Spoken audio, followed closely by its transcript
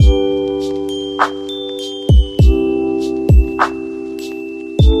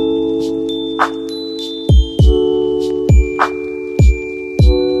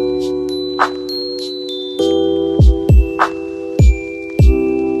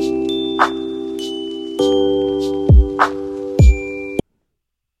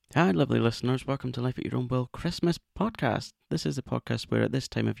Hi, lovely listeners. Welcome to Life at Your Own Will Christmas podcast. This is the podcast where at this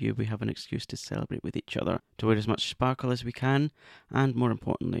time of year we have an excuse to celebrate with each other, to wear as much sparkle as we can, and more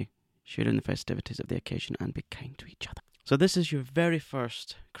importantly, share in the festivities of the occasion and be kind to each other. So this is your very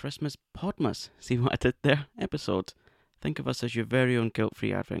first Christmas Podmas, see what I did there, episode. Think of us as your very own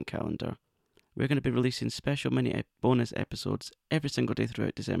guilt-free advent calendar. We're going to be releasing special mini bonus episodes every single day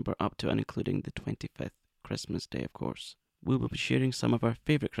throughout December, up to and including the 25th, Christmas Day, of course. We will be sharing some of our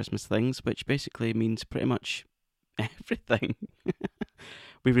favourite Christmas things, which basically means pretty much everything.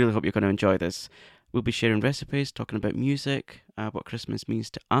 We really hope you're going to enjoy this. We'll be sharing recipes, talking about music, what Christmas means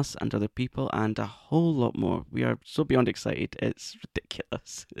to us and other people, and a whole lot more. We are so beyond excited, it's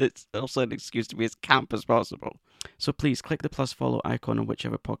ridiculous. It's also an excuse to be as camp as possible. So please click the plus follow icon on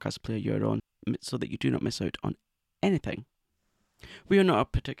whichever podcast player you're on, so that you do not miss out on anything. We are not a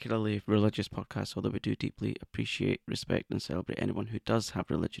particularly religious podcast, although we do deeply appreciate, respect and celebrate anyone who does have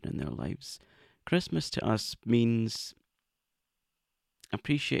religion in their lives. Christmas to us means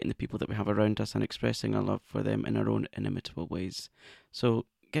appreciating the people that we have around us and expressing our love for them in our own inimitable ways. So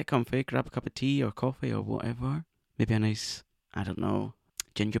get comfy, grab a cup of tea or coffee or whatever. Maybe a nice, I don't know,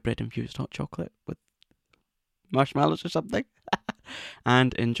 gingerbread infused hot chocolate with marshmallows or something.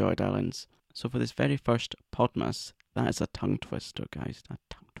 And enjoy, darlings. So for this very first Podmas, that is a tongue twister, guys. A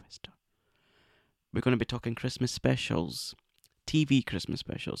tongue twister. We're going to be talking Christmas specials. TV Christmas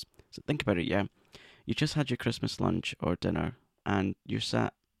specials. So think about it, yeah. You just had your Christmas lunch or dinner, and you're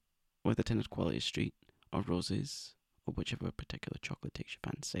sat with a tin of Quality Street, or Roses, or whichever particular chocolate takes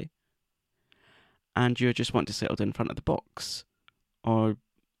your fancy. And you just want to settle in front of the box. Or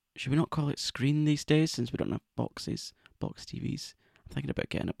should we not call it screen these days, since we don't have boxes, box TVs? I'm thinking about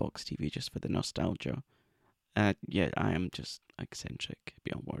getting a box TV just for the nostalgia. Yeah, I am just eccentric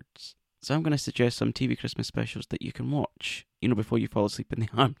beyond words. So I'm going to suggest some TV Christmas specials that you can watch, before you fall asleep in the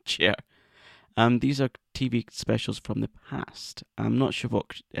armchair. These are TV specials from the past. I'm not sure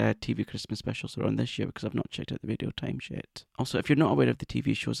what TV Christmas specials are on this year because I've not checked out the Radio Times yet. Also, if you're not aware of the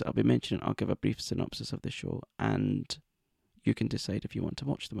TV shows that I'll be mentioning, I'll give a brief synopsis of the show and you can decide if you want to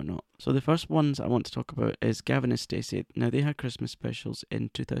watch them or not. So the first ones I want to talk about is Gavin and Stacey. Now, they had Christmas specials in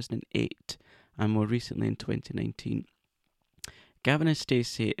 2008 and more recently in 2019. Gavin and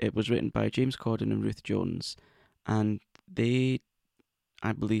Stacey, it was written by James Corden and Ruth Jones, and they,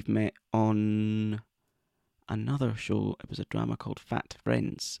 I believe, met on another show. It was a drama called Fat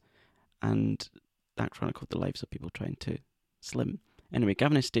Friends, and that chronicled the lives of people trying to slim. Anyway,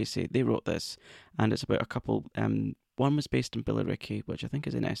 Gavin and Stacey, they wrote this, and it's about a couple. One was based in Billericay, which I think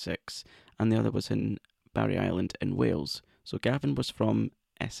is in Essex, and the other was in Barry Island in Wales. So Gavin was from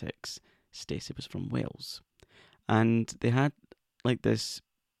Essex, Stacey was from Wales, and they had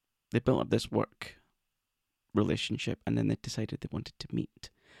they built up this work relationship, and then they decided they wanted to meet,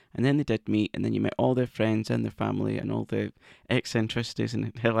 and then they did meet, and then you met all their friends and their family and all the eccentricities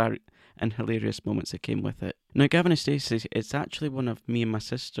and hilarious moments that came with it. Now, Gavin and Stacey, it's actually one of my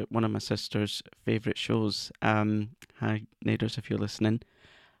sister's favourite shows. Hi, neighbours, if you're listening.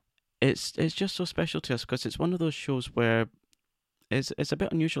 It's just so special to us because it's one of those shows where it's a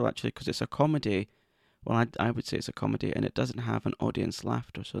bit unusual actually, because it's a comedy. Well, I would say it's a comedy, and it doesn't have an audience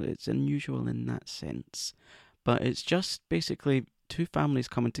laughter, so it's unusual in that sense. But it's just basically two families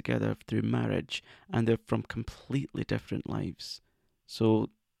coming together through marriage, and they're from completely different lives. So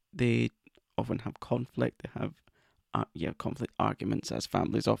they often have conflict. They have conflict arguments, as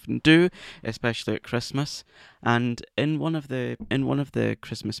families often do, especially at Christmas. And in one of the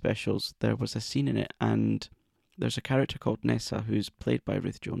Christmas specials, there was a scene in it, and there's a character called Nessa who's played by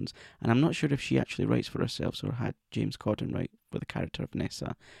Ruth Jones, and I'm not sure if she actually writes for herself or had James Corden write for the character of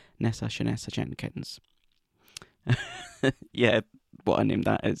Nessa Shanessa Jenkins. Yeah, what a name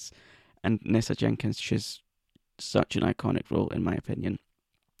that is. And Nessa Jenkins, she's such an iconic role in my opinion.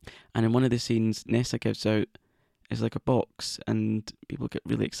 And in one of the scenes, Nessa gives out is like a box, and people get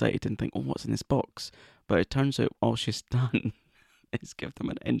really excited and think, oh, what's in this box? But it turns out all she's done is give them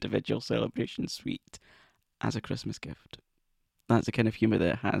an individual celebration suite as a Christmas gift. That's the kind of humour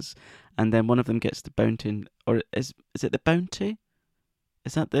that it has. And then one of them gets the bounty, or is it the bounty?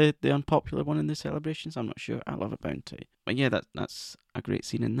 Is that the unpopular one in the celebrations? I'm not sure. I love a bounty. But yeah, that's a great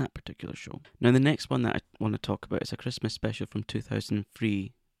scene in that particular show. Now, the next one that I want to talk about is a Christmas special from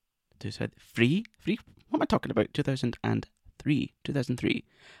 2003. 2003? What am I talking about? 2003. 2003.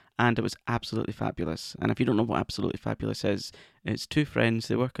 And it was absolutely fabulous. And if you don't know what absolutely fabulous is, it's two friends,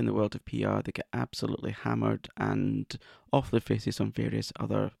 they work in the world of PR, they get absolutely hammered and off their faces on various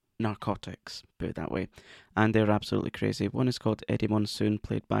other narcotics, put it that way. And they're absolutely crazy. One is called Eddie Monsoon,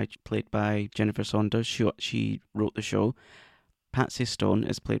 played by Jennifer Saunders. She wrote the show. Patsy Stone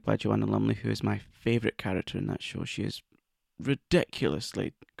is played by Joanna Lumley, who is my favourite character in that show. She is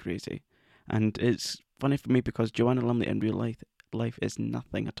ridiculously crazy. And it's funny for me because Joanna Lumley in real life is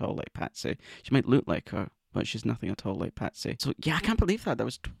nothing at all like Patsy. She might look like her, but she's nothing at all like Patsy. So yeah, I can't believe that. That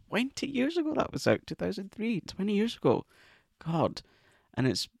was 20 years ago that was out, 2003, 20 years ago. God. And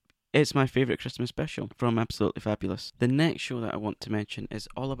it's my favourite Christmas special from Absolutely Fabulous. The next show that I want to mention is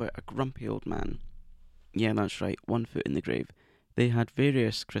all about a grumpy old man. Yeah, that's right, One Foot in the Grave. They had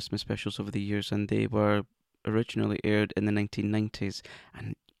various Christmas specials over the years, and they were originally aired in the 1990s.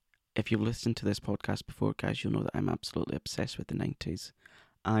 And if you've listened to this podcast before, guys, you'll know that I'm absolutely obsessed with the 90s.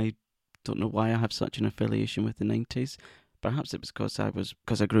 I don't know why I have such an affiliation with the 90s. Perhaps it was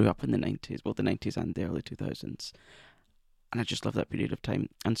because I grew up in the 90s, well, the 90s and the early 2000s. And I just love that period of time.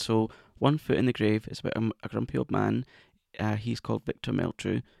 And so, One Foot in the Grave is about a grumpy old man. He's called Victor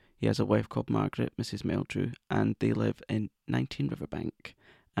Meldrew. He has a wife called Margaret, Mrs. Meldrew, and they live in 19 Riverbank.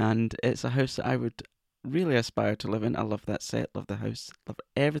 And it's a house that I would really aspire to live in. I love that set, love the house, love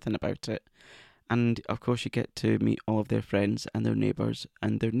everything about it. And of course, you get to meet all of their friends and their neighbours,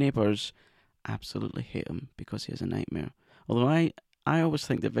 and their neighbours absolutely hate him because he is a nightmare. Although I always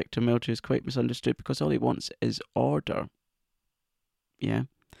think that Victor Meldrew is quite misunderstood because all he wants is order. Yeah.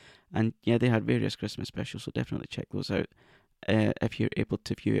 And yeah, they had various Christmas specials, so definitely check those out if you're able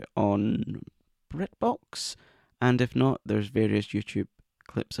to view it on BritBox. And if not, there's various YouTube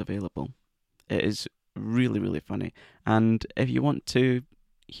clips available. It is really, really funny. And if you want to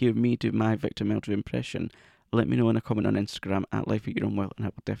hear me do my Victor Meldrew impression, let me know in a comment on Instagram at Life at Your Own Will, and I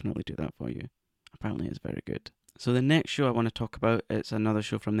will definitely do that for you. Apparently it's very good. So the next show I want to talk about, it's another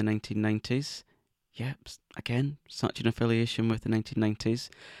show from the 1990s. Yep, again, such an affiliation with the 1990s.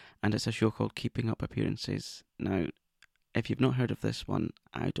 And it's a show called Keeping Up Appearances. Now, if you've not heard of this one,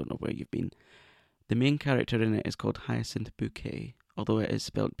 I don't know where you've been. The main character in it is called Hyacinth Bouquet, although it is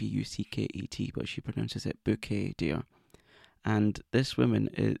spelled Bucket, but she pronounces it Bouquet, dear. And this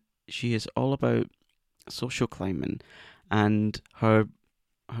woman, she is all about social climbing, and her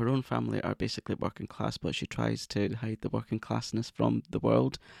own family are basically working class, but she tries to hide the working classness from the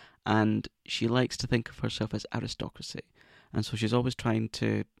world, and she likes to think of herself as aristocracy. And so she's always trying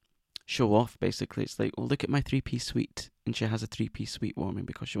to show off, basically. It's like, oh, look at my 3-piece suite. And she has a 3-piece suite warming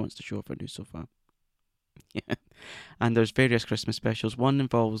because she wants to show off her new sofa. Yeah. And there's various Christmas specials. One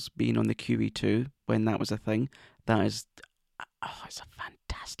involves being on the QE2 when that was a thing. That is, it's a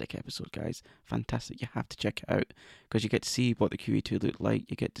fantastic episode, guys. Fantastic. You have to check it out because you get to see what the QE2 looked like.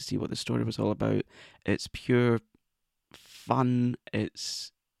 You get to see what the story was all about. It's pure fun.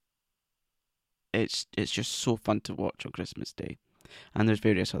 It's just so fun to watch on Christmas Day. And there's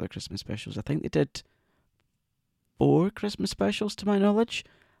various other Christmas specials. I think they did 4 Christmas specials to my knowledge.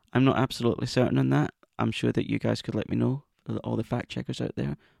 I'm not absolutely certain on that. I'm sure that you guys could let me know, all the fact checkers out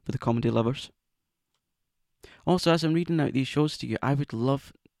there, for the comedy lovers. Also, as I'm reading out these shows to you, I would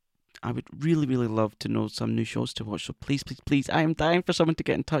really, really love to know some new shows to watch. So please, please, please, I am dying for someone to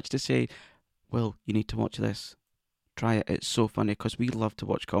get in touch to say, Will, you need to watch this. Try it. It's so funny because we love to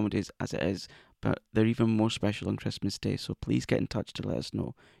watch comedies as it is, but they're even more special on Christmas Day. So please get in touch to let us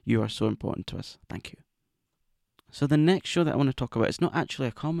know. You are so important to us. Thank you. So the next show that I want to talk about, it's not actually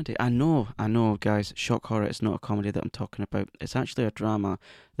a comedy. I know, guys, shock horror, it's not a comedy that I'm talking about. It's actually a drama.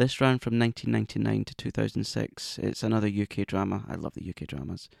 This ran from 1999 to 2006. It's another UK drama. I love the UK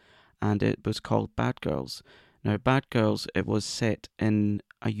dramas. And it was called Bad Girls. Now, Bad Girls, it was set in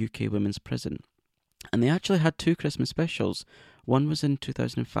a UK women's prison. And they actually had 2 Christmas specials. One was in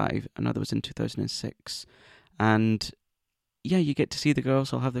 2005, another was in 2006. And yeah, you get to see the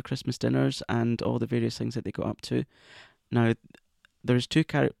girls all have their Christmas dinners and all the various things that they got up to. Now, there's 2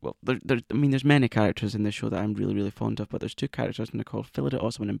 characters. Well, there's many characters in this show that I'm really, really fond of, but there's 2 characters, and they're called Phyllida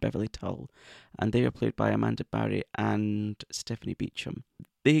Osman and Beverly Tull, and they are played by Amanda Barry and Stephanie Beacham.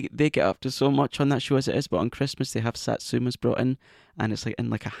 They get up to so much on that show as it is, but on Christmas they have satsumas brought in, and it's like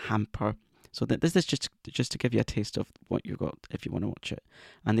in like a hamper. So this is just to give you a taste of what you got if you want to watch it.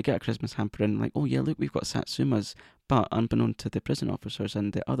 And they get a Christmas hamper in, like, oh yeah, look, we've got satsumas. But unbeknown to the prison officers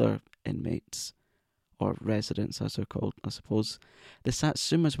and the other inmates, or residents as they're called, I suppose, the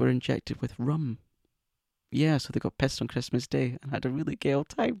satsumas were injected with rum. Yeah, so they got pissed on Christmas Day and had a really gay old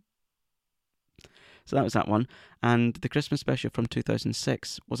time. So that was that one. And the Christmas special from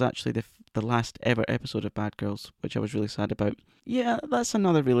 2006 was actually the last ever episode of Bad Girls, which I was really sad about. Yeah, that's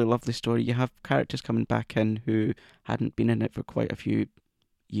another really lovely story. You have characters coming back in who hadn't been in it for quite a few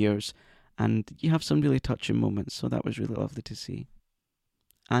years, and you have some really touching moments, so that was really lovely to see.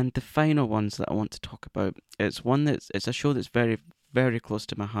 And the final ones that I want to talk about, it's a show that's very, very close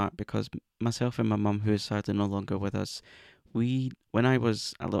to my heart because myself and my mum, who is sadly no longer with us, When I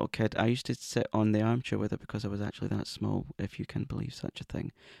was a little kid, I used to sit on the armchair with it because I was actually that small, if you can believe such a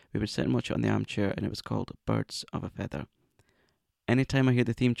thing. We would sit and watch it on the armchair, and it was called Birds of a Feather. Anytime I hear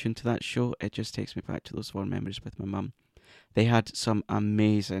the theme tune to that show, it just takes me back to those fond memories with my mum. They had some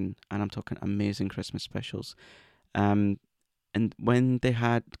amazing, and I'm talking amazing Christmas specials. Um, and when they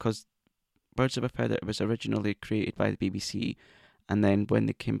had, because Birds of a Feather was originally created by the BBC, and then when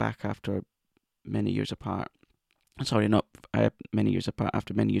they came back after many years apart, sorry, not many years apart,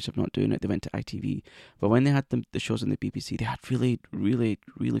 after many years of not doing it, they went to ITV. But when they had the shows on the BBC, they had really, really,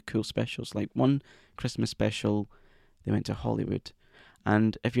 really cool specials. Like one Christmas special, they went to Hollywood.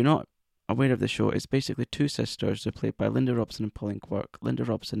 And if you're not aware of the show, it's basically two sisters. They're played by Linda Robson and Pauline Quirk. Linda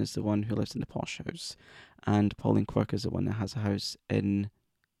Robson is the one who lives in the posh house, and Pauline Quirk is the one that has a house in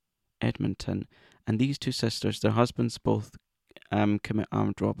Edmonton. And these two sisters, their husbands both commit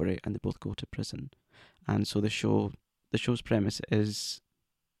armed robbery, and they both go to prison. And so the show's premise is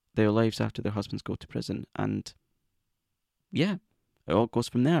their lives after their husbands go to prison, and yeah, it all goes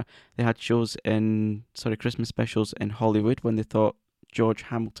from there. They had Christmas specials in Hollywood when they thought George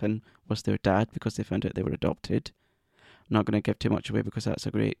Hamilton was their dad because they found out they were adopted. I'm not going to give too much away because that's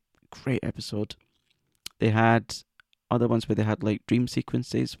a great, great episode. They had other ones where they had like dream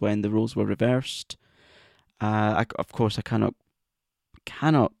sequences when the roles were reversed. Of course, I cannot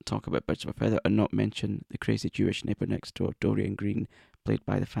talk about Birds of a Feather and not mention the crazy Jewish neighbour next door, Dorian Green, played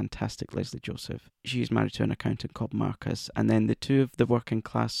by the fantastic Leslie Joseph. She's married to an accountant called Marcus, and then the two of the working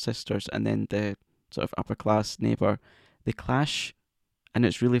class sisters and then the sort of upper class neighbour, they clash, and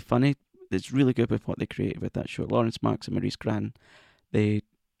it's really funny. It's really good with what they created with that show. Lawrence Marks and Maurice Gran, it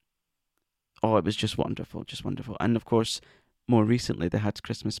was just wonderful, just wonderful. And of course, more recently, they had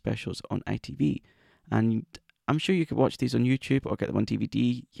Christmas specials on ITV, and I'm sure you could watch these on YouTube or get them on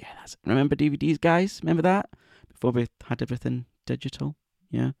DVD. Yeah, remember DVDs, guys? Remember that? Before we had everything digital?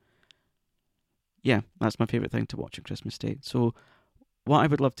 Yeah. Yeah, that's my favourite thing to watch on Christmas Day. So what I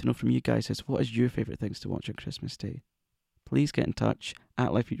would love to know from you guys is, what is your favourite things to watch on Christmas Day? Please get in touch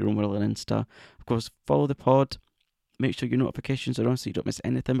at Life of Your Own World on Insta. Of course, follow the pod. Make sure your notifications are on so you don't miss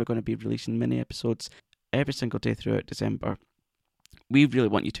anything. We're going to be releasing mini episodes every single day throughout December. We really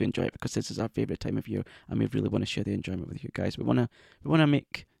want you to enjoy it because this is our favourite time of year, and we really want to share the enjoyment with you guys. We want to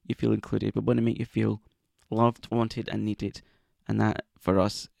make you feel included. We want to make you feel loved, wanted, and needed. And that, for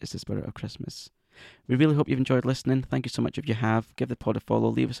us, is the spirit of Christmas. We really hope you've enjoyed listening. Thank you so much if you have. Give the pod a follow.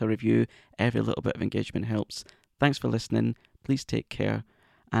 Leave us a review. Every little bit of engagement helps. Thanks for listening. Please take care.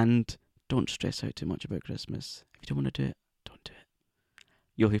 And don't stress out too much about Christmas. If you don't want to do it, don't do it.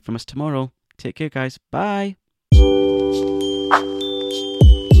 You'll hear from us tomorrow. Take care, guys. Bye.